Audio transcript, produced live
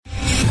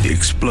the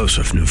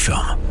explosive new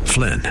film,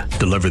 Flynn,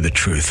 deliver the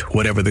truth,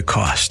 whatever the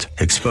cost,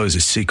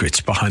 exposes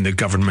secrets behind the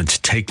government's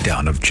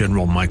takedown of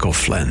General Michael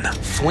Flynn.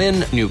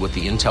 Flynn knew what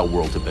the intel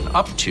world had been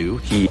up to.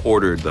 He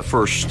ordered the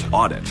first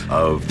audit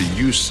of the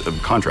use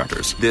of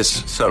contractors.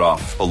 This set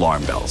off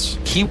alarm bells.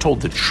 He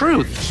told the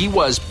truth. He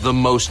was the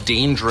most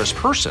dangerous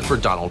person for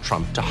Donald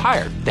Trump to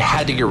hire. They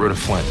had to get rid of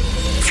Flynn.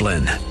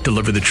 Flynn,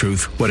 deliver the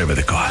truth, whatever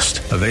the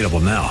cost. Available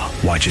now.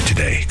 Watch it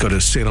today. Go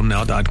to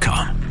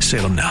salemnow.com.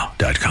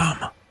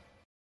 salemnow.com.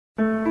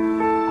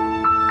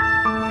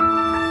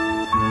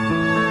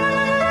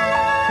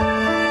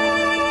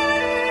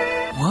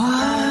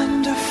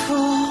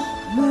 Wonderful,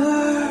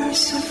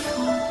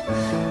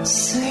 merciful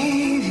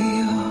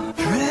Savior,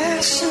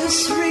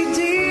 precious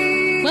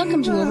Redeemer.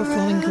 Welcome to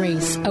Overflowing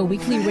Grace, a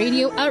weekly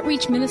radio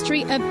outreach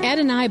ministry of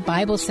Adonai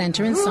Bible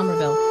Center in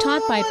Somerville,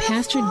 taught by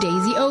Pastor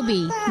Daisy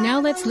Obi. Now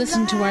let's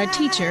listen to our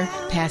teacher,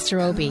 Pastor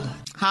Obi.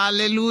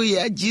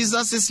 Hallelujah.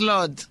 Jesus is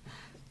Lord.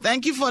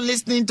 Thank you for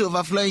listening to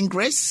Overflowing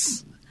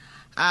Grace.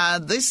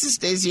 This is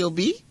Daisy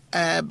Obi,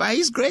 by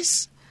His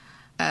grace,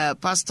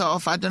 pastor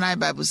of Adonai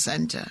Bible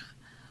Center.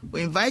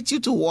 We invite you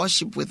to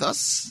worship with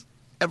us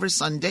every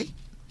Sunday.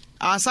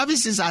 Our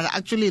services are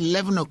actually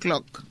 11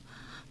 o'clock,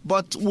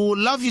 but we would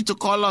love you to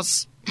call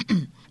us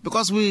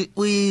because we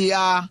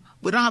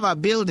don't have a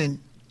building,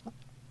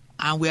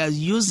 and we are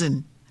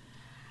using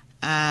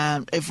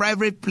a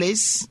private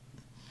place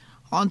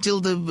until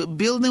the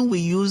building we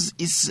use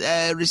is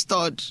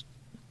restored.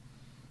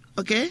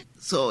 Okay?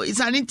 So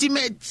it's an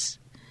intimate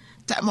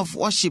time of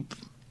worship.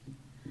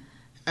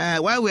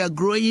 While we are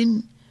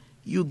growing,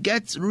 you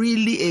get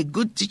really a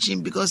good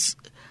teaching because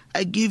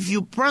I give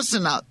you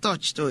personal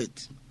touch to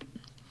it,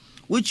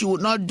 which you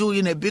would not do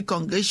in a big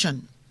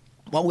congregation.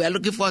 But we are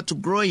looking forward to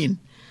growing.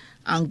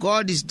 And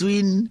God is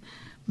doing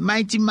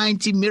mighty,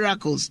 mighty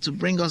miracles to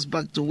bring us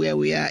back to where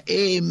we are.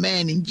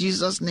 Amen. In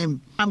Jesus'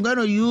 name. I'm going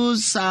to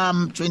use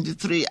Psalm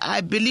 23.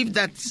 I believe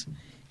that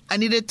I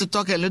needed to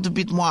talk a little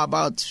bit more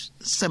about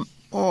St.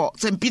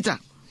 Peter,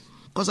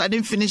 because I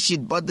didn't finish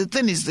it. But the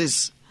thing is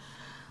this.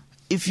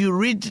 If you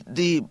read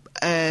the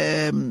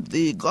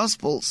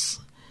Gospels,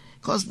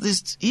 because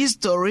his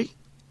story,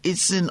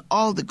 it's in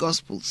all the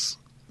Gospels.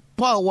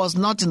 Paul was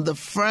not in the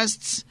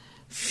first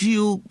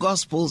few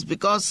Gospels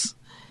because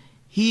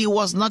he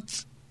was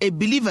not a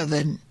believer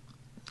then.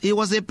 He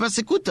was a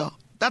persecutor.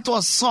 That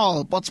was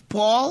Saul. But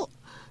Paul,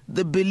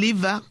 the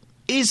believer,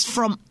 is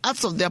from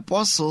Acts of the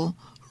Apostle,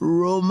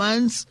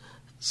 Romans,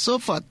 so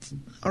forth.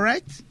 All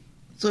right?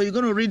 So you're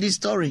going to read his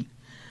story.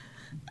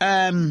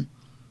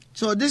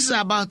 So this is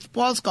about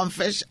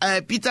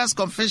Peter's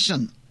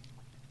confession.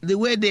 The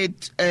way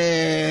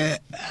the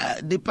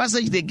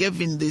passage they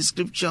gave in the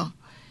scripture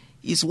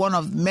is one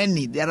of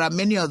many. There are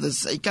many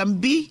others. It can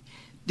be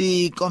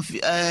the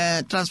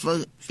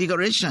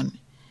transfiguration.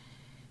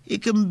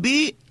 It can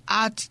be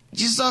at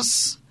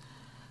Jesus'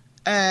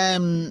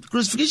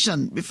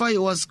 crucifixion, before he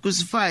was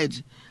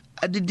crucified,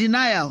 at the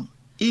denial.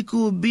 It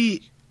could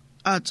be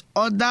at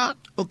other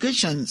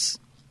occasions.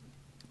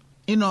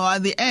 You know,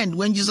 at the end,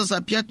 when Jesus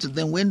appeared to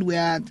them, when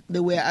they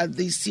were at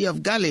the Sea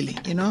of Galilee,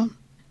 you know.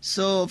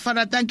 So,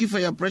 Father, thank you for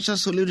your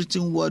precious holy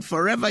written word.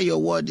 Forever your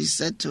word is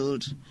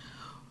settled.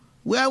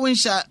 Wherewith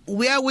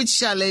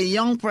shall a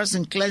young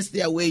person cleanse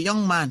their way,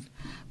 young man,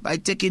 by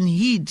taking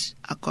heed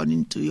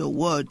according to your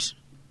word.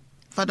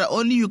 Father,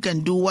 only you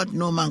can do what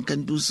no man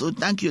can do. So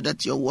thank you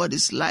that your word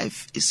is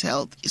life, is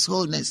health, is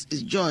wholeness,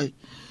 is joy.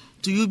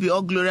 To you be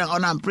all glory and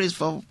honor and praise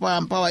for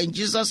power. In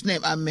Jesus'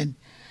 name, amen.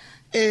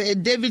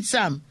 David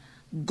Psalm.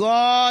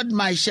 God,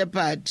 my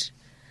shepherd.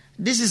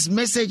 This is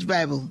Message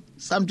Bible.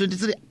 Psalm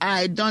 23.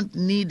 I don't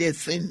need a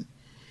thing.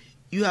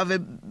 You have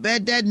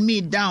bedded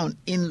me down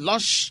in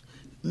lush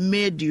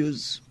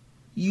meadows.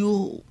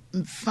 You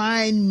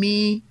find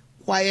me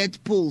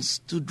quiet pools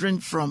to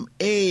drink from.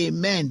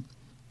 Amen.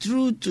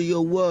 True to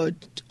your word,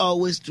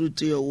 always true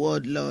to your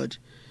word, Lord.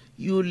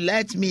 You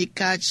let me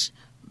catch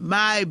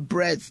my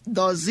breath.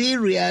 Does he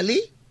really?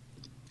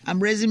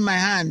 I'm raising my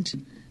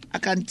hand. I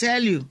can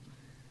tell you,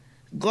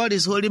 God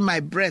is holding my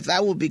breath.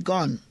 I will be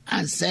gone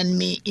and send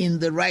me in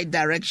the right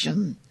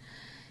direction.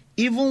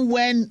 Even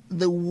when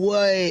the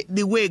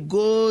way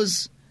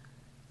goes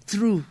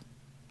through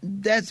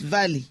Death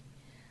Valley,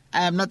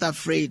 I am not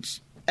afraid.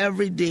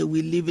 Every day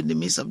we live in the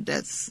midst of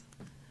death.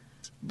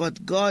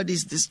 But God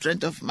is the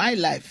strength of my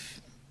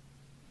life.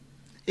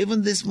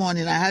 Even this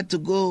morning, I had to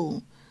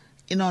go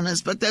in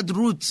unexpected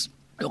routes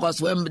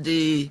because when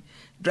the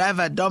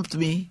driver dumped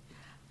me,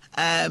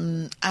 I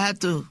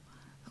had to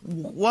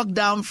walk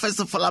down. First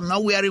of all, I'm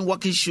not wearing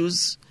walking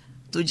shoes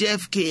to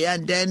JFK,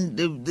 and then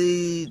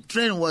the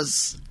train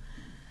was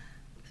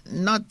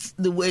not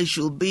the way it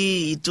should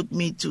be. It took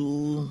me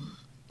to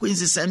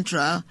Quincy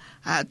Central.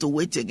 I had to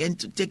wait again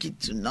to take it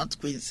to North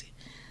Quincy.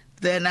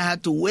 Then I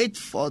had to wait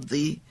for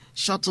the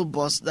shuttle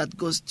bus that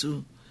goes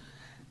to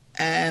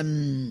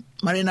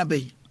Marina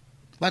Bay.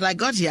 But I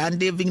got here,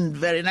 and they've been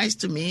very nice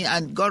to me,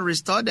 and God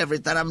restored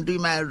everything. I'm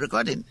doing my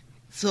recording.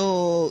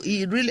 So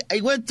I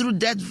went through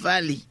Death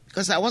Valley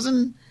because I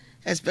wasn't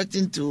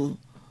expecting to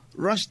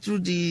rush through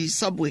the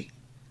subway.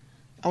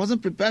 I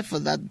wasn't prepared for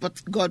that,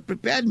 but God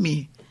prepared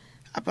me,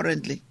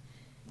 apparently.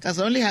 Because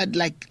I only had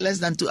like less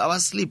than 2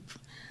 hours sleep.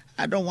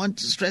 I don't want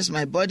to stress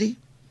my body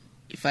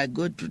if I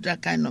go through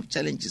that kind of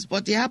challenges.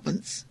 But it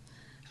happens.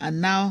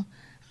 And now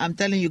I'm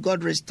telling you,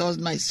 God restores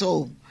my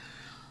soul.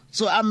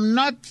 So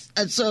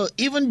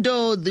even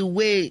though the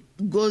way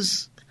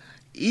goes,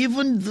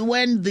 even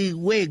when the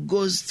way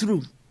goes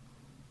through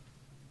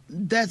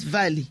Death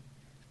Valley,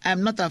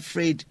 I'm not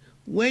afraid.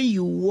 When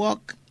you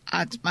walk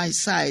at my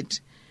side,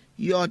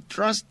 your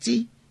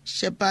trusty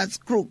shepherd's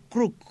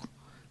crook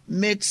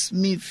makes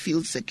me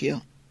feel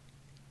secure.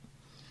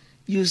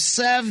 You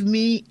serve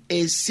me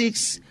a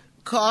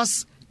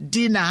 6-course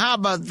dinner. How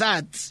about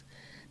that?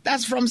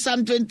 That's from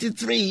Psalm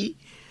 23,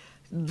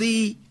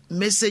 the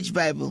Message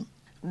Bible.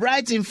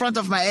 Right in front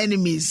of my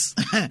enemies.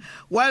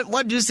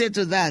 What do you say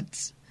to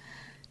that?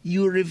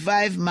 You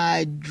revive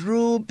my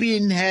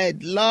drooping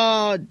head.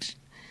 Lord,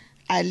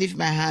 I lift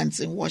my hands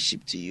in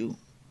worship to you.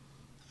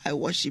 I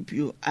worship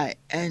you. I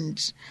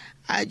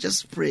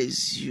just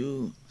praise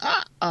you.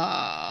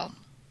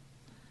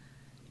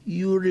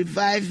 You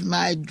revive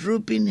my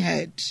drooping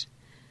head.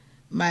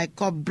 My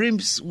cup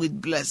brims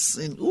with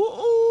blessing.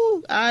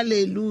 Ooh,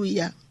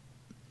 hallelujah.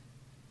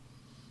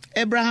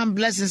 Abraham,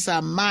 blessings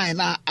are mine,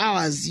 are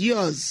ours,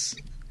 yours.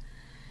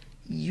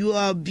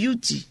 Your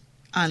beauty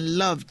and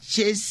love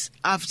chase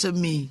after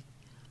me.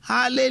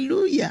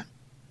 Hallelujah.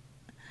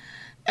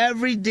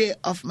 Every day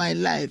of my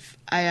life,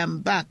 I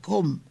am back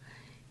home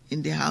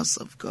in the house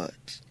of God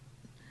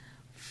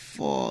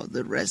for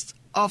the rest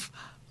of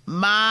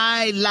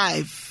my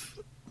life.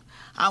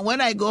 And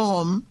when I go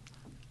home,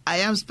 I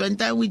am spend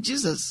time with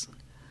Jesus.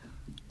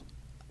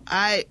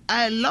 I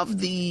love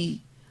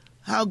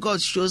how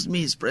God shows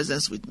me his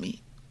presence with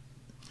me.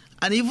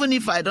 And even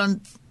if I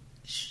don't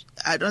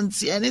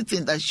see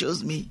anything that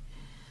shows me,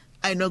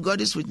 I know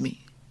God is with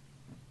me.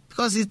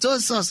 Because he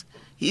told us,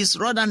 his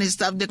rod and his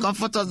staff, the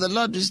comfort of the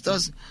Lord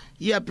restores.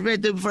 You are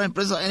prepared before in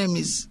presence of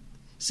enemies.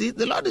 See,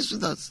 the Lord is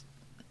with us.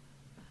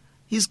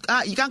 He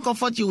can't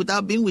comfort you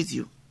without being with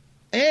you.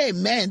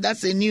 Amen.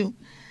 That's a new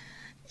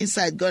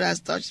insight God has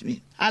touched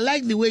me. I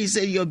like the way he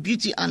said, your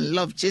beauty and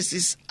love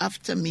chases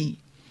after me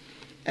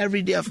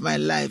every day of my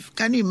life.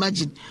 Can you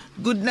imagine?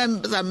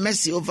 Goodness and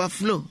mercy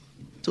overflow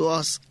to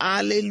us.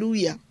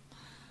 Hallelujah.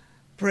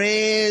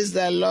 Praise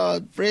the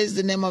Lord. Praise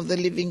the name of the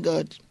living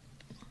God.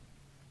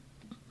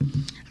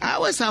 I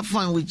always have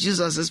fun with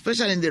Jesus,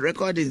 especially in the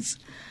recordings.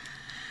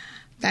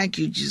 Thank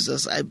you,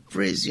 Jesus. I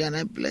praise you and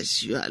I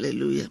bless you.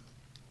 Hallelujah.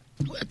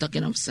 We're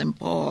talking of St.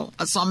 Paul,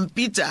 St.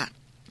 Peter.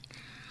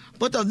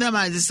 Both of them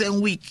are the same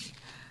week.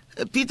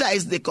 Peter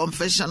is the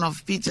confession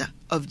of Peter,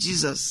 of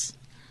Jesus.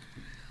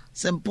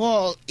 St.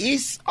 Paul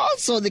is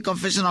also the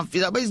confession of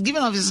Peter, but he's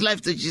given of his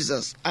life to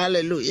Jesus.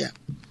 Hallelujah.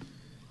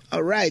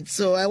 All right,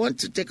 so I want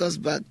to take us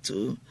back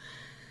to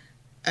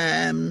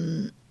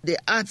the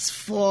Acts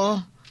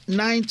 4,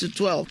 9 to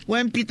 12.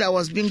 When Peter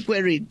was being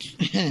queried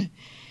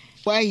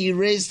why he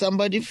raised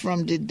somebody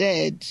from the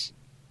dead,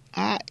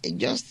 it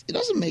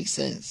doesn't make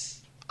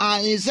sense.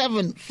 And in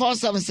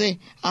 4:7 say,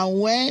 and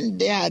when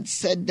they had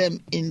set them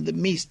in the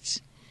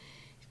midst,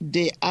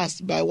 they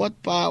asked, by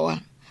what power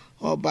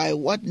or by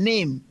what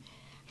name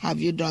have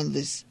you done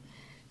this?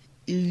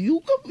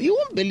 You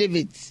won't believe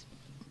it.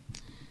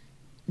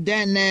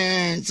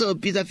 Then, so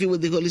Peter, filled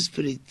with the Holy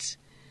Spirit,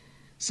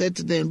 said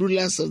to the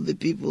rulers of the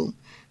people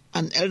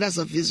and elders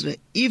of Israel,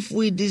 if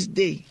we this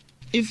day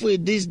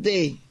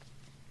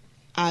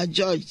are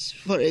judged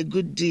for a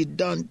good deed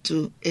done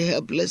to a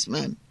helpless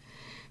man,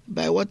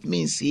 by what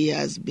means he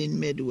has been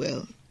made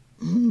well,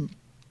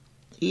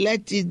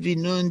 let it be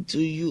known to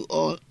you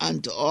all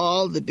and to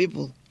all the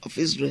people of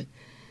Israel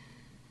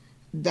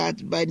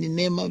that by the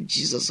name of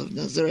Jesus of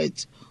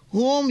Nazareth,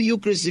 whom you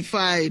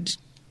crucified,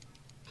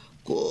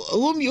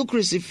 whom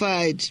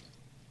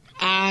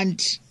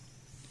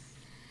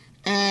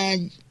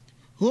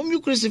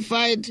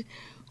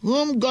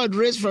God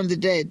raised from the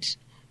dead,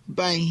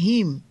 by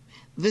him,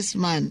 this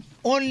man,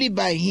 only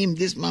by him,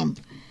 this man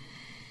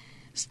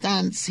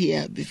stands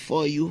here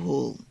before you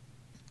whole.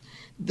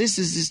 This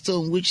is the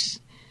stone which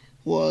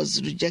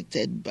was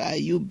rejected by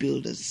you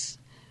builders,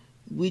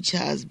 which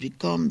has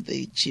become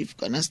the chief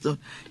cornerstone.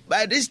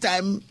 By this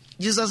time,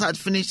 Jesus had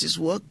finished his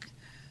work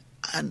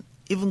and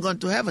even gone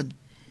to heaven,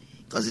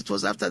 because it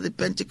was after the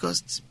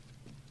Pentecost.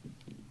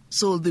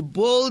 So the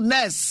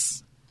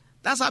boldness,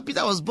 that's how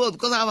Peter was bold,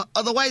 because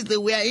otherwise they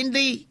were in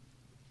the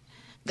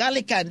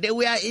Gallican, they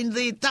were in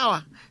the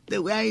tower, they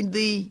were in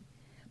the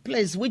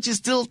place which is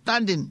still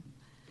standing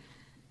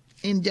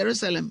in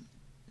Jerusalem,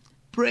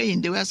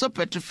 praying. They were so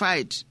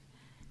petrified.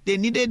 They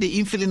needed the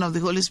infilling of the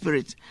Holy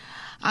Spirit.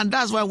 And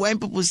that's why when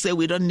people say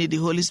we don't need the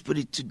Holy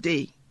Spirit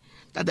today,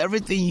 that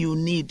everything you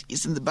need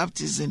is in the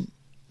baptism,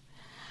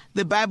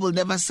 the Bible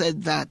never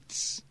said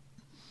that.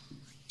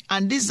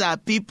 And these are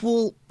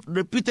people,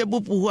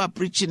 reputable people who are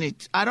preaching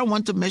it. I don't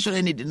want to mention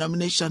any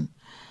denomination,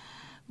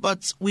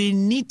 but we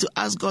need to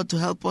ask God to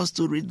help us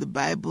to read the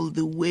Bible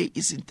the way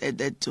it's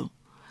intended to.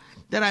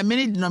 There are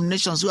many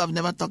denominations who have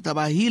never talked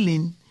about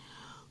healing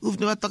We've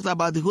never talked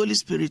about the Holy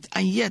Spirit,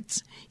 and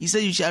yet he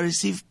said you shall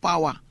receive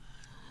power.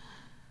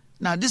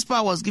 Now, this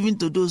power was given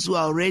to those who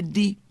are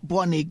already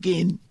born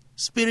again,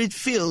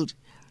 Spirit-filled.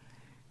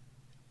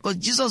 Because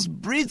Jesus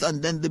breathed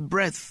on them the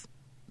breath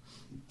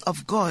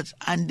of God,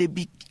 and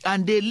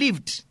they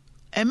lived.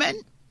 Amen?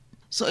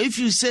 So if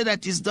you say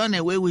that it's done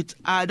away with,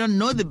 I don't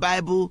know the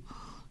Bible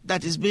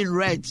that is being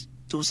read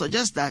to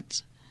suggest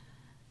that.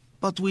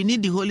 But we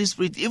need the Holy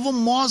Spirit even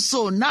more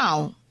so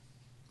now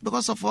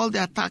because of all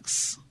the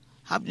attacks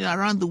happening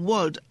around the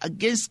world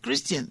against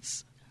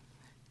Christians.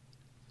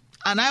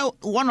 And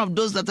one of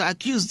those that are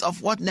accused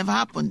of what never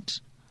happened.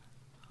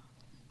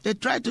 They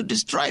tried to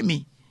destroy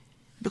me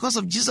because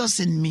of Jesus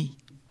in me.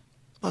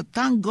 But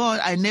thank God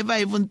I never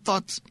even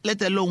thought,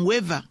 let alone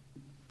waver,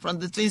 from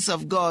the things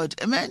of God.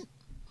 Amen?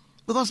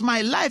 Because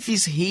my life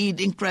is hid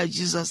in Christ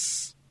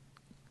Jesus.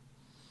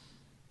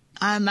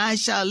 And I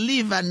shall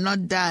live and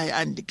not die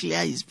and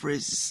declare his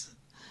praises.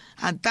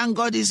 And thank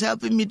God he's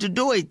helping me to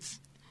do it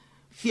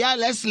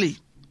fearlessly.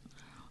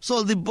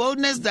 So the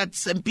boldness that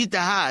St. Peter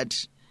had,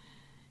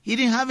 he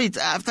didn't have it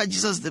after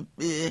Jesus,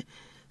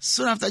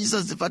 soon after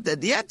Jesus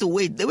departed. They had to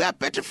wait. They were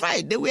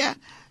petrified. They were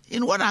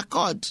in one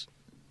accord,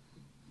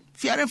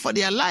 fearing for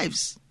their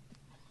lives.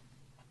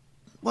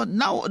 But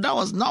now that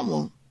was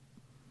normal.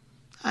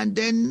 And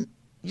then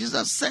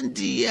Jesus sent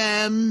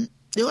the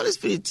Holy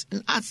Spirit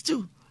in Acts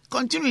 2.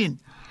 Continuing,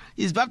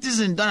 is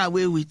baptism done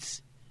away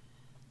with?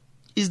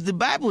 Is the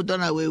Bible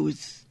done away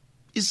with?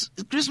 Is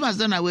Christmas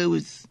done away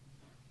with?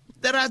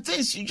 There are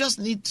things you just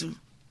need to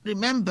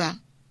remember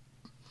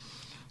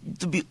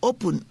to be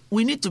open.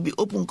 We need to be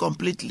open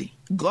completely.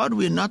 God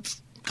will not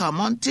come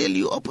until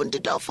you open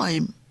the door for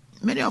him.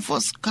 Many of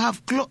us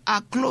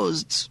are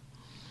closed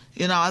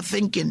in our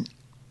thinking,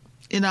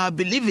 in our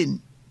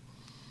believing.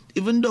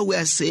 Even though we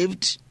are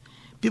saved,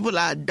 people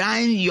are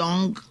dying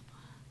young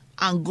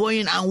and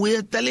going, and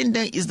we're telling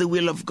them it's the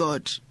will of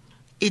God.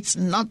 It's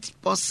not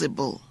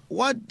possible.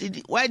 Why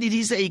did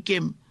he say he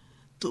came?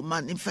 To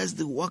manifest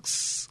the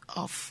works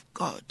of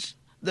God,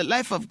 the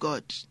life of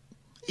God.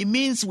 It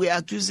means we are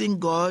accusing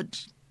God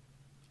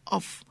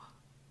of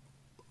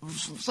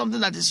something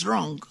that is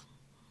wrong.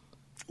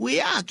 We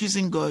are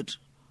accusing God.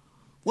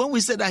 When we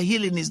say that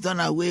healing is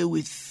done away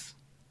with,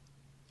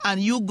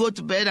 and you go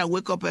to bed and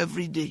wake up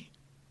every day.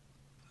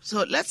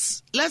 So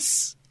let's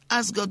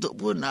ask God to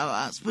open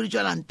our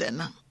spiritual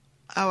antenna,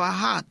 our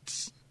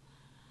heart,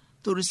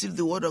 to receive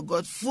the word of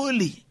God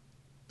fully,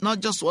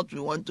 not just what we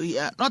want to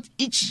hear, not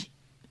itchy,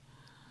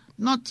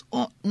 not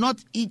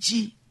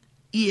itchy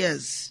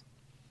ears.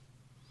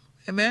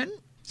 Amen?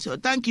 So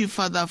thank you,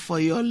 Father, for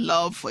your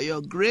love, for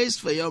your grace,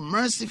 for your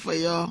mercy, for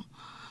your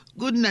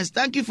goodness.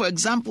 Thank you for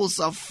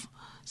examples of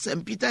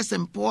St. Peter,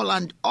 St. Paul,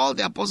 and all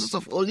the apostles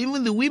of old,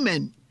 even the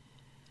women.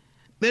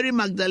 Mary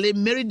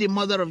Magdalene, Mary the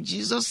mother of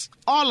Jesus,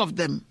 all of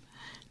them.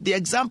 The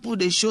example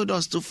they showed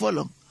us to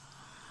follow.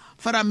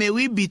 Father, may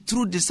we be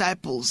true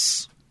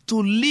disciples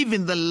to live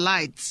in the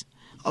light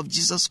of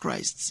Jesus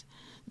Christ.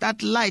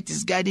 That light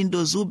is guiding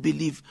those who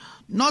believe,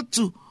 not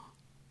to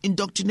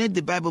indoctrinate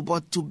the Bible,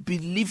 but to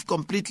believe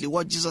completely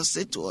what Jesus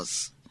said to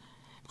us.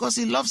 Because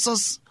he loves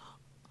us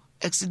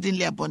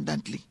exceedingly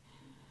abundantly.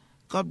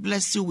 God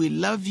bless you. We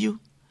love you.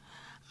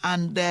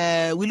 And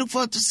we look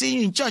forward to seeing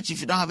you in church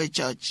if you don't have a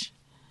church.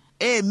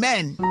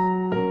 Amen.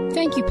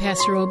 Thank you,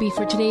 Pastor Obi,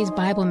 for today's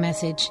Bible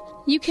message.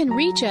 You can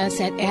reach us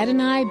at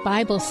Adonai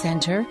Bible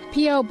Center,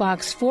 P.O.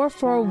 Box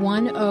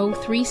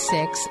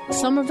 441036,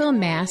 Somerville,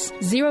 Mass.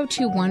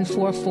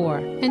 02144.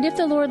 And if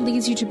the Lord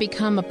leads you to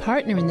become a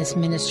partner in this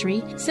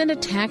ministry, send a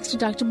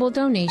tax-deductible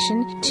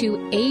donation to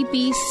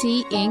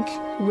ABC Inc.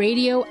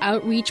 Radio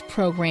Outreach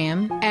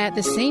Program at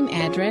the same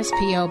address,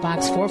 P.O.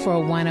 Box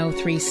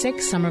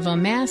 441036, Somerville,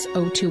 Mass.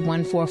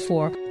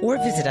 02144. Or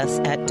visit us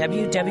at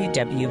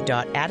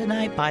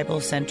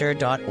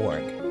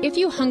www.AdonaiBibleCenter.org. If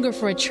you hunger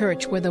for a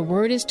church where the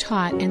Word is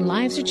taught and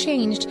lives are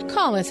changed,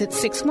 call us at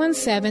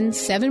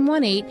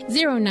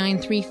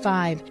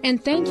 617-718-0935.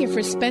 And thank you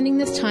for spending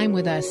this time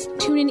with us.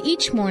 Tune in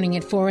each morning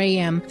at 4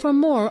 a.m. for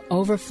more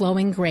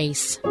overflowing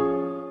grace.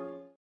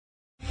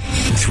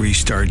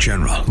 3-star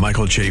General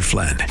Michael J.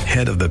 Flynn,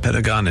 head of the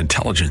Pentagon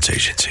Intelligence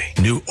Agency,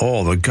 knew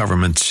all the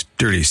government's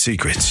dirty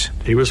secrets.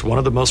 He was one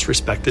of the most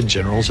respected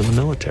generals in the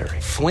military.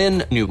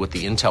 Flynn knew what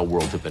the intel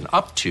world had been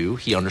up to.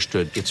 He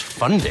understood its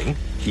funding.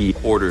 He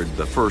ordered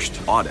the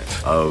first audit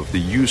of the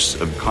use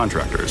of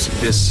contractors.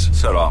 This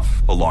set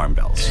off alarm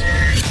bells.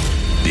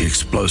 The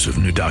explosive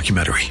new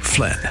documentary,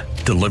 Flynn,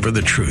 Deliver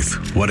the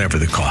Truth, Whatever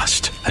the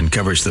Cost,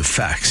 uncovers the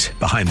facts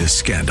behind this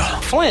scandal.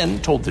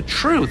 Flynn told the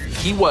truth.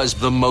 He was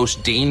the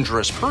most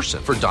dangerous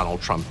person for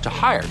Donald Trump to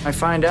hire. I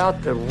find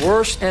out the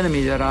worst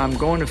enemy that I'm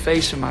going to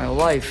face in my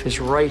life is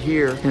right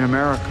here in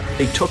America.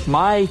 They took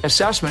my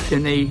assessment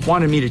and they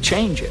wanted me to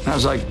change it. And I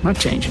was like, I'm not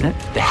changing it.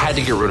 They had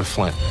to get rid of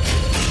Flynn.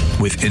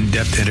 with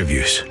in-depth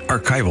interviews,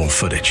 archival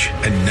footage,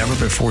 and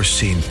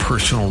never-before-seen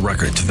personal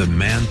records of the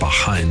man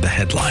behind the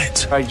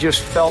headlines. I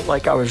just felt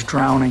like I was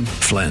drowning.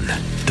 Flynn,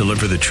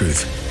 deliver the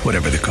truth,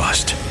 whatever the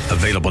cost.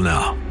 Available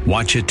now.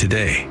 Watch it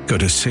today. Go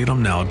to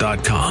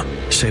salemnow.com.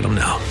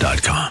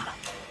 salemnow.com.